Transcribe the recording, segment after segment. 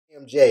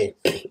MJ.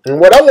 And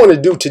what I want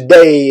to do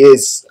today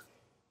is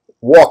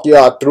walk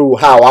y'all through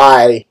how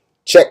I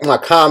check my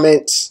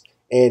comments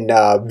and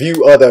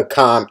view other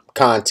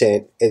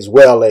content, as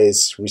well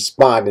as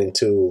responding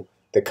to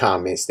the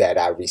comments that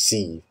I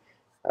receive.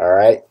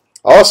 Alright.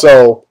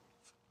 Also,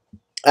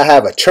 I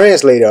have a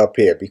translator up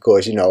here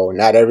because,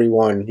 not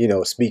everyone,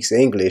 speaks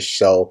English.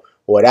 So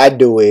what I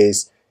do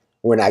is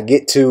when I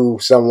get to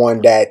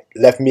someone that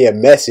left me a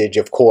message,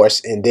 of course,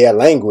 in their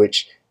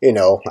language,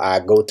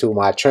 I go to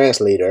my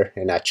translator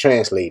and I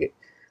translate it.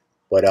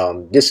 But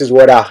this is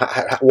what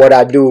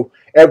I do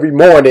every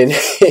morning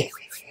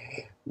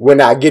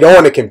when I get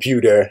on the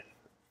computer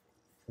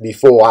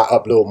before I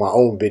upload my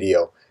own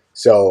video.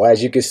 So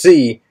as you can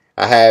see,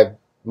 I have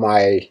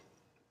my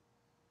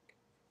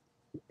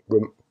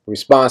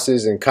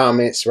responses and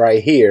comments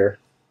right here.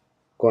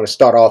 I'm going to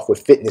start off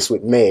with Fitness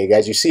with Meg.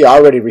 As you see, I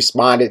already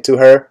responded to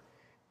her.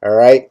 All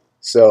right.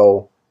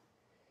 So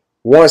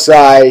once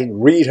I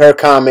read her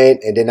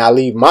comment and then I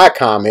leave my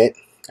comment,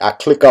 I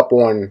click up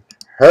on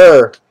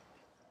her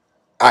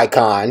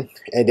icon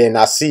and then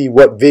I see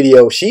what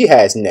video she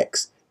has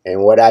next.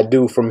 And what I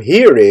do from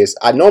here is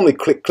I normally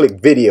click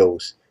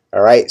videos.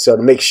 All right. So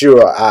to make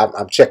sure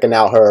I'm checking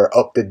out her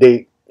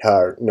up-to-date,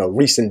 her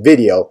recent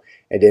video,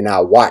 and then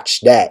I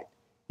watch that,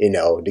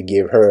 to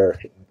give her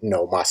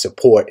my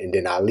support, and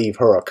then I leave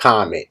her a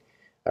comment.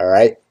 All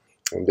right.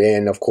 And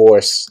then of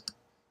course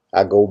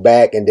I go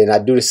back and then I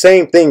do the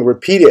same thing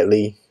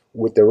repeatedly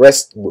with the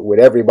rest, with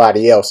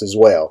everybody else as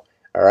well.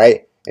 All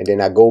right. And then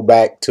I go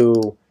back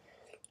to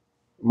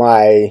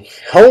my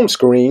home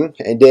screen,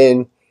 and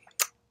then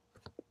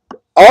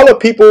all the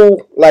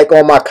people like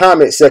on my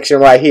comment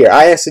section right here,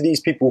 I answer these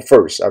people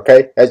first.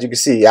 Okay. As you can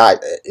see,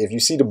 if you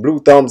see the blue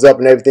thumbs up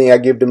and everything, I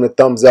give them the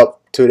thumbs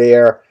up to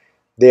their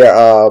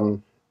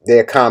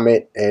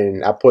comment,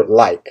 and I put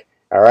like.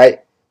 All right.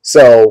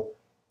 So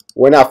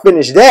when I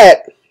finish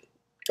that,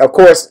 of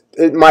course,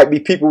 it might be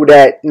people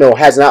that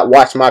has not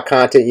watched my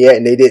content yet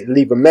and they didn't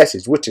leave a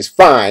message, which is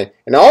fine.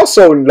 And I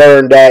also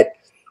learned that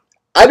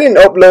I didn't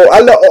upload.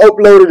 I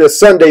uploaded a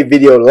Sunday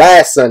video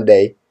last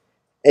Sunday,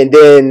 and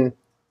then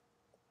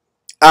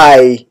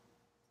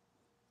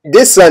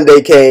this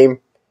Sunday came,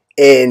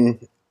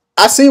 and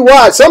I see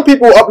why some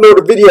people upload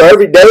a video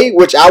every day,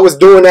 which I was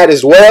doing that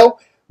as well.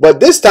 But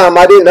this time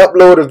I didn't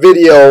upload a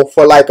video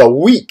for like a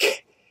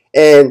week,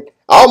 and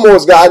I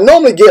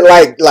normally get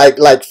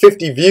like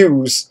 50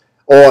 views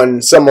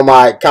on some of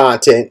my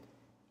content,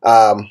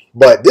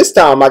 but this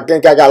time I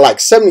think I got like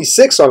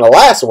 76 on the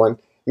last one.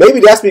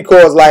 Maybe that's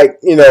because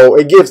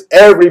it gives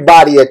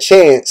everybody a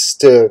chance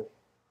to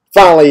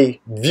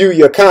finally view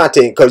your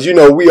content, because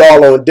we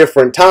all on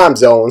different time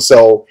zones.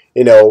 So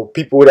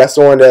people that's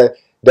on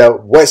the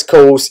West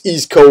Coast,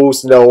 East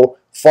Coast,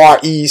 Far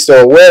East,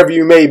 or wherever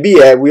you may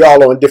be at, we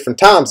all on different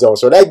time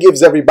zones. So that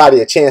gives everybody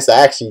a chance to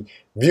actually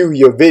view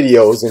your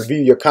videos and view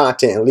your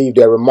content and leave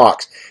their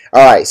remarks.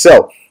 All right,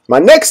 so my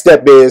next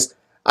step is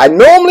I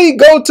normally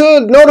go to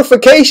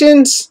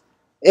notifications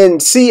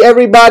and see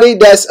everybody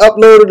that's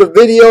uploaded a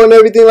video and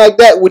everything like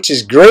that, which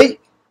is great.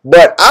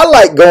 But I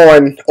like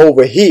going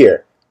over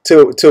here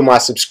to my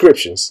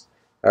subscriptions.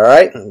 All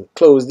right,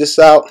 close this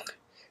out.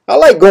 I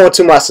like going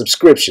to my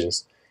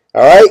subscriptions.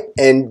 All right,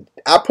 and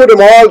I put them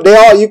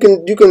all. You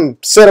can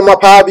set them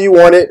up however you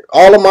want it.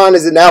 All of mine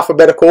is in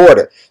alphabetical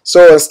order.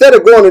 So instead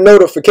of going to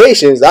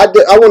notifications, I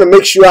want to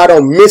make sure I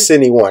don't miss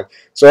anyone.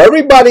 So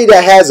everybody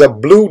that has a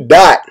blue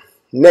dot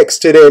next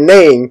to their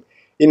name,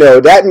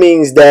 that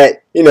means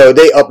that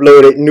they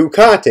uploaded new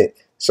content.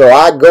 So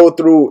I go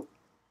through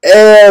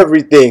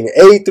everything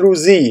A through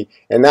Z,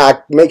 and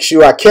I make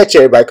sure I catch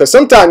everybody, because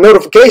sometimes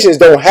notifications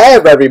don't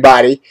have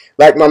everybody.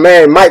 Like my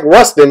man Mike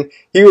Rustin,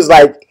 he was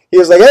like,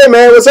 hey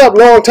man, what's up?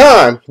 Long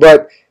time.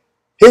 But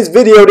his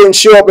video didn't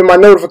show up in my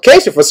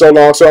notification for so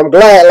long. So I'm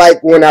glad,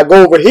 like, when I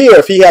go over here,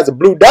 if he has a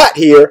blue dot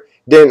here,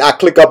 then I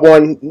click up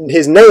on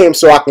his name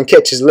so I can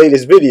catch his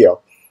latest video.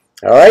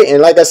 All right.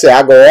 And like I said,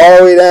 I go all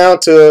the way down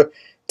to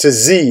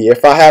Z.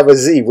 If I have a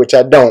Z, which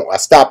I don't, I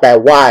stop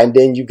at Y, and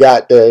then you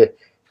got the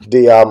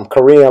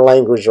Korean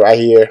language right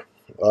here,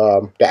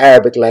 the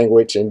Arabic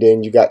language, and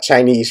then you got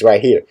Chinese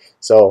right here.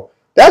 So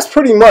that's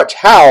pretty much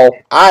how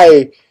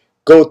I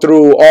go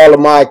through all of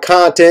my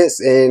contents.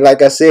 And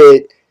like I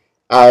said,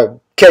 I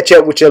catch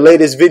up with your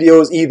latest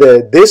videos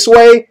either this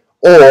way,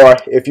 or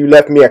if you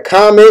left me a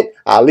comment,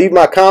 I'll leave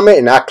my comment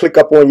and I click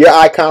up on your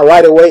icon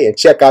right away and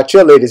check out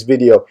your latest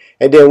video.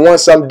 And then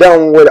once I'm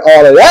done with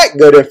all of that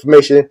good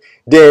information,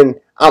 then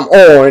I'm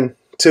on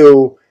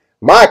to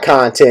my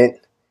content,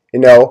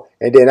 and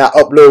then I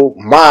upload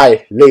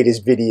my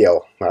latest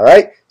video. All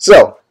right.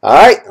 So, all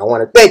right, I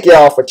want to thank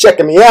y'all for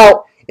checking me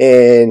out.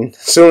 And as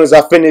soon as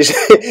I finish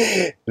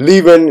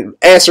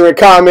answering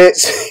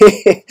comments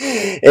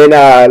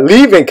and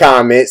leaving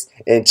comments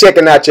and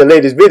checking out your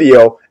latest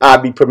video, I'll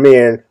be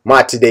premiering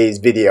my today's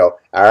video.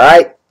 All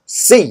right.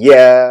 See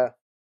ya.